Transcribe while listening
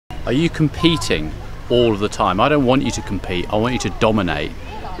Are you competing all of the time? I don't want you to compete, I want you to dominate.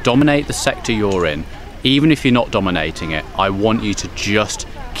 Dominate the sector you're in. Even if you're not dominating it, I want you to just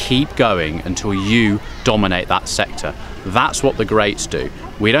keep going until you dominate that sector. That's what the greats do.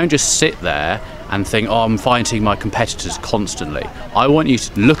 We don't just sit there and think, oh, I'm fighting my competitors constantly. I want you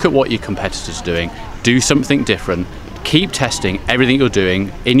to look at what your competitors are doing, do something different, keep testing everything you're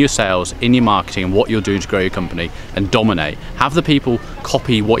doing in your sales, in your marketing, and what you're doing to grow your company, and dominate. Have the people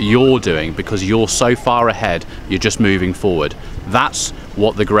copy what you're doing because you're so far ahead, you're just moving forward. That's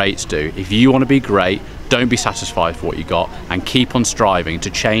what the greats do. If you want to be great, don't be satisfied with what you got and keep on striving to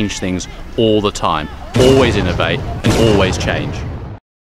change things all the time. Always innovate and always change.